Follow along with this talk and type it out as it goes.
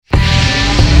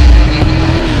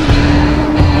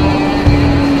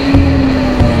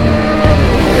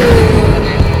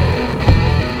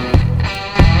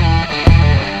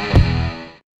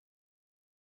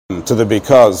to the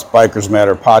Because Bikers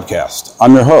Matter podcast.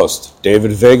 I'm your host,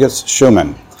 David Vegas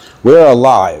Schumann. We're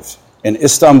live in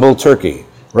Istanbul, Turkey.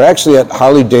 We're actually at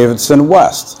Harley-Davidson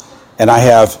West, and I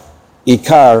have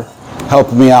Ikar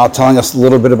helping me out, telling us a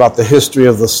little bit about the history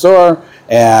of the store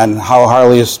and how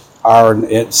Harleys are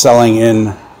selling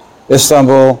in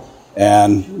Istanbul,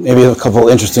 and maybe a couple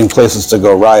interesting places to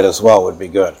go ride as well would be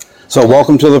good. So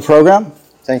welcome to the program.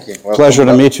 Thank you. Pleasure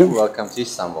to meet you. Welcome to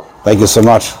Istanbul. Thank you so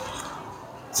much.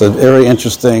 It's a very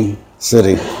interesting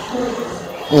city.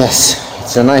 Yes,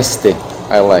 it's a nice city.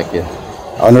 I like it.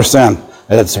 I understand.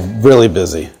 And it's really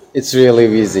busy. It's really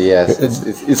busy, yes.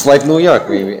 It's like New York,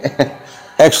 maybe.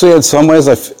 Actually, in some ways,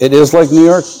 it is like New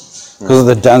York because of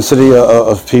the density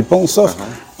of people and stuff.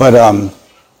 But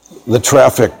the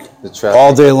traffic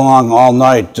all day long, all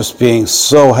night, just being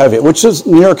so heavy, which is,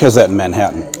 New York has that in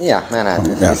Manhattan. Yeah,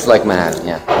 Manhattan. Yeah. It's like Manhattan,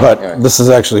 yeah. But this is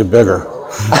actually bigger.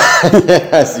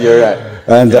 Yes, you're right.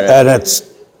 And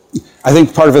it's, I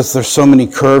think part of it is there's so many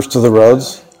curves to the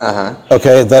roads.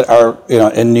 Okay, that are,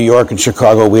 in New York and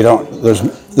Chicago, there's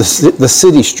the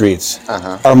city streets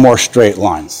are more straight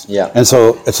lines. Yeah. And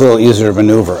so it's a little easier to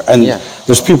maneuver. And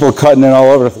there's people cutting it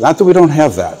all over. Not that we don't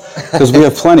have that, because we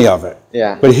have plenty of it.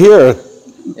 Yeah. But here,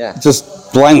 just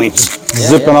blindly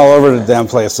zipping all over the damn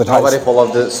place. Nobody follow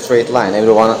the straight line.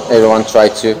 Everyone try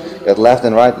to get left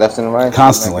and right.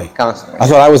 Constantly. Constantly. I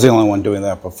thought I was the only one doing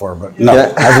that before, but no,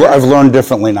 I've learned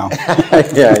differently now.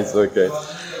 Yeah, it's okay.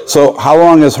 So how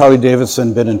long has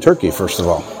Harley-Davidson been in Turkey, first of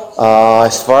all?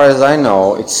 As far as I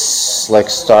know, it's like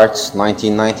starts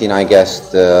 1919, I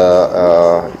guess.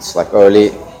 It's like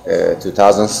early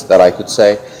 2000s that I could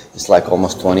say. It's like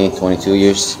almost 22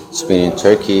 years it's been in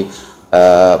Turkey.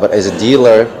 But as a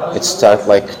dealer, it started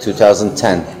like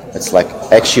 2010. It's like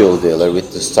actual dealer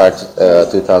with the start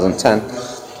 2010.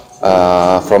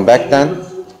 From back then,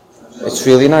 it's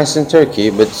really nice in Turkey,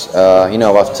 but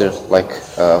after like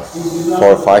 4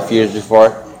 or 5 years before,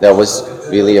 that was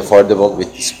really affordable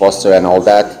with this poster and all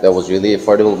that. That was really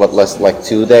affordable, but less like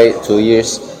 2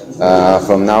 years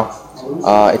from now,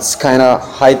 it's kind of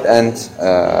high-end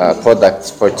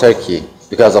product for Turkey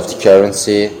because of the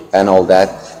currency and all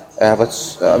that.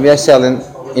 But we are selling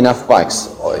enough bikes.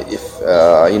 If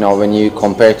when you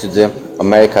compare to the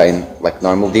America in like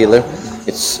normal dealer,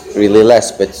 it's really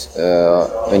less. But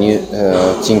when you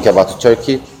think about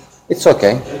Turkey, it's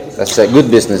okay. That's a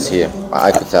good business here.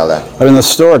 I could tell that. I mean, the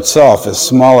store itself is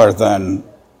smaller than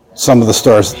some of the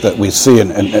stores that we see in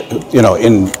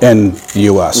the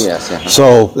U.S. Yes, yeah.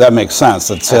 So that makes sense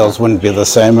that sales wouldn't be the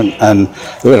same, and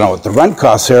what the rent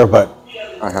costs here, but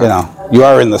you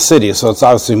are in the city, so it's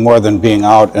obviously more than being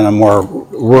out in a more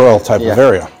rural type of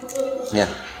area. Yeah.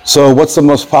 So what's the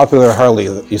most popular Harley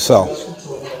that you sell?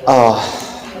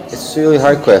 It's a really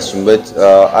hard question, but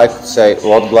I could say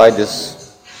Road Glide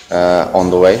is on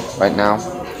the way right now.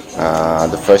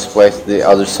 The first place, the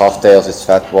other Softails, is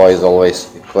Fat Boy is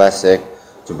always a classic.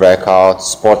 To Breakout,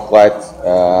 Sport Glide.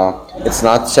 It's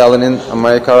not selling in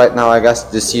America right now, I guess,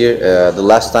 this year. The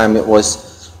last time it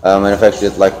was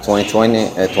manufactured like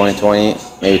 2020,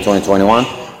 maybe 2021.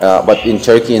 But in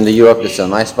Turkey, in Europe, it's a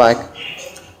nice bike.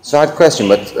 It's a hard question,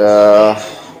 but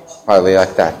probably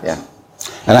like that, yeah.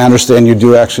 And I understand you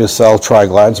do actually sell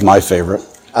Tri-Glides, my favorite.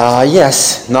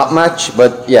 Yes, not much,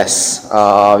 but yes.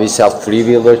 We sell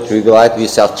three-wheeler, Tri-Glide, we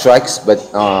sell trikes, but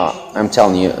I'm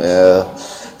telling you,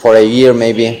 for a year,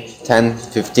 maybe 10,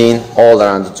 15, all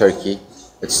around Turkey,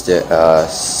 it's the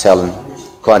selling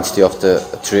quantity of the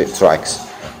trikes.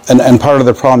 And part of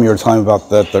the problem you were telling me about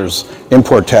that there's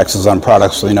import taxes on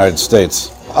products from the United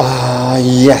States.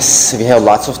 Yes, we have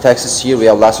lots of taxes here. We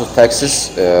have lots of taxes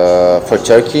for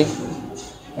Turkey.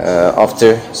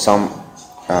 After some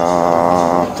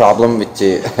problem with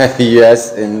the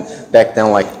US in back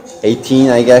then, like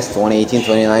 2018,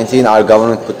 2019, our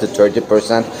government put the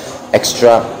 30%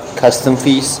 extra custom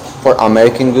fees for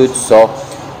American goods. So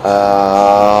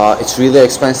it's really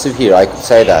expensive here, I could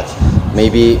say that.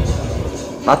 Maybe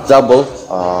not double,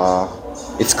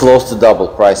 it's close to double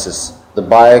prices. The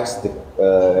bikes,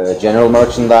 the general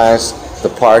merchandise, the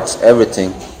parts,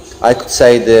 everything. I could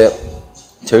say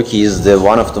Turkey is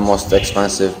one of the most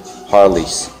expensive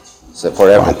Harleys for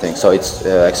everything. So it's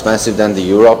expensive than the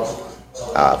Europe,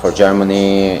 for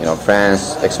Germany,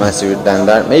 France, expensive than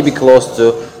that. Maybe close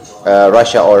to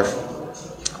Russia or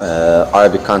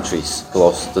Arabic countries,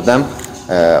 close to them.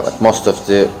 But most of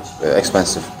the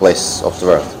expensive places of the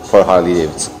world for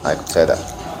Harley-Davidson, I could say that.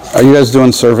 Are you guys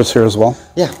doing service here as well?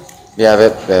 Yeah, we have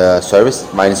a service,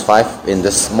 -5 in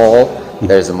this mall.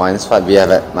 There's a -5. We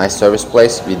have a nice service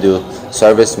place. We do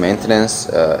service, maintenance,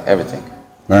 everything.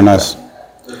 Very nice.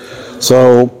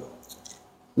 So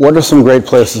What are some great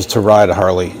places to ride a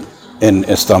Harley in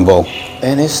Istanbul?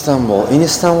 In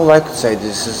Istanbul, I could say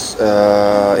this is.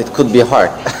 It could be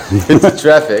hard with the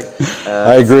traffic.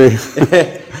 I agree.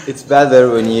 It's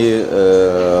better when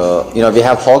we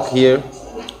have Hulk here,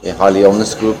 a Harley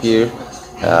owners group here.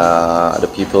 The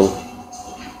people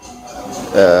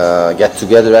get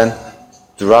together and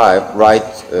ride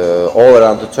all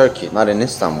around the Turkey, not in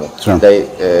Istanbul. Sure.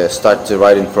 They start to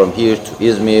riding from here to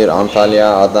Izmir,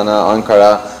 Antalya, Adana,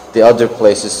 Ankara, the other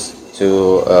places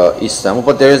to Istanbul.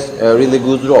 But there's really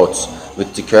good roads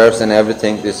with the curves and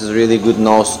everything. This is really good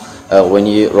nose when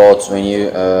you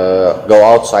go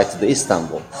outside to the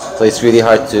Istanbul. So it's really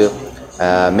hard to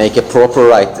make a proper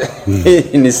ride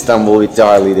in Istanbul with the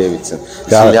Harley-Davidson.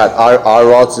 Really our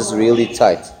roads is really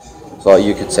tight. So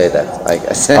you could say that, I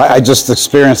guess. I just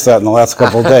experienced that in the last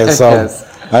couple of days, so Yes.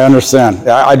 I understand.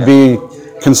 I'd be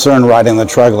concerned riding the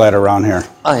tri-glide around here.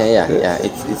 Oh yeah.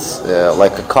 It's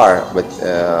like a car, but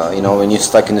when you're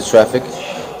stuck in the traffic,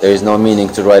 there is no meaning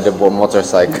to ride a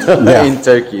motorcycle in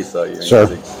Turkey. So Sure.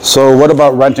 So what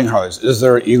about renting Harleys? Is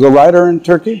there an Eagle Rider in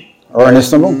Turkey or in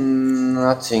Istanbul?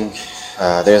 Nothing.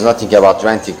 There's nothing about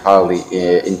renting Harley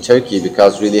in Turkey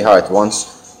because really hard.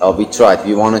 Once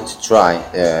we wanted to try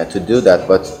to do that,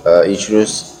 but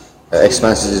insurance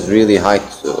expenses is really high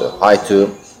to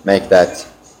make that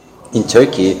in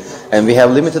Turkey, and we have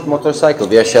limited motorcycle.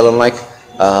 We are selling like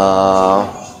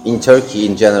in Turkey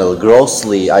in general,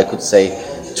 grossly I could say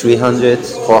 300,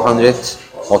 400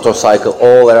 motorcycle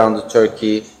all around the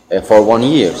Turkey for 1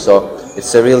 year. So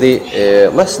it's a really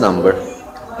less number.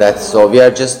 So we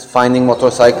are just finding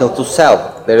motorcycle to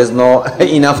sell. There is no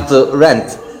enough to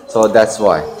rent. So that's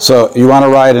why. So you want to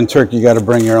ride in Turkey, you got to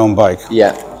bring your own bike.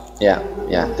 Yeah.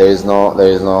 There is no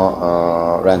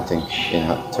renting in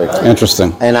Turkey.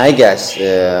 Interesting. And I guess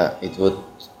it would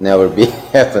never be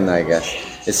happen. I guess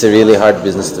it's a really hard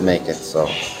business to make it. So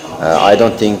I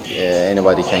don't think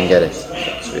anybody can get it.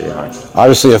 It's really hard.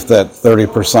 Obviously, if that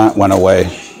 30% went away,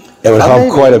 it would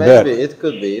help quite a bit. It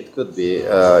could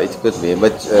be.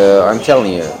 But I'm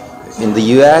telling you, in the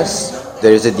U.S.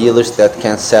 there is a dealers that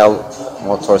can sell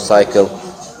motorcycle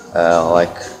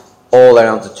like all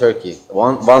around the Turkey.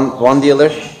 One dealer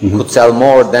could sell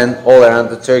more than all around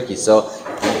the Turkey. So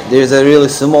there's a really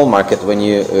small market when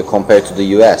you compare to the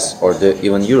US or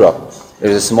even Europe.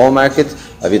 There's a small market.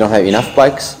 We don't have enough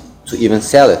bikes to even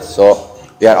sell it. So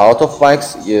we are out of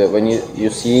bikes. When you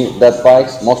see that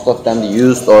bikes, most of them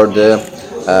used or the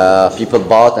people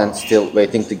bought and still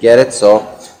waiting to get it. So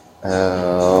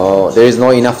there is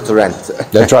no enough to rent.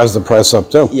 That drives the price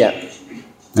up too. Yeah.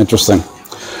 Interesting.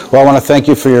 Well, I want to thank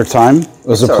you for your time. It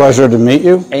was a pleasure to meet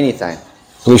you. Anytime.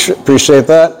 Appreciate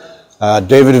that.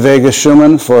 David Vegas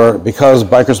Schumann for Because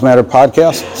Bikers Matter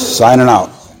podcast, signing out.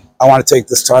 I want to take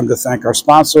this time to thank our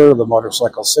sponsor, the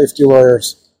Motorcycle Safety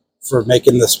Lawyers, for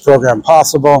making this program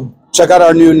possible. Check out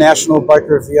our new National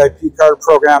Biker VIP card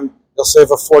program. You'll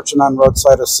save a fortune on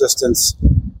roadside assistance.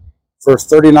 For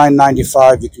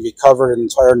 $39.95, you can be covered in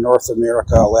entire North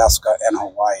America, Alaska, and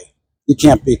Hawaii. You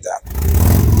can't beat that.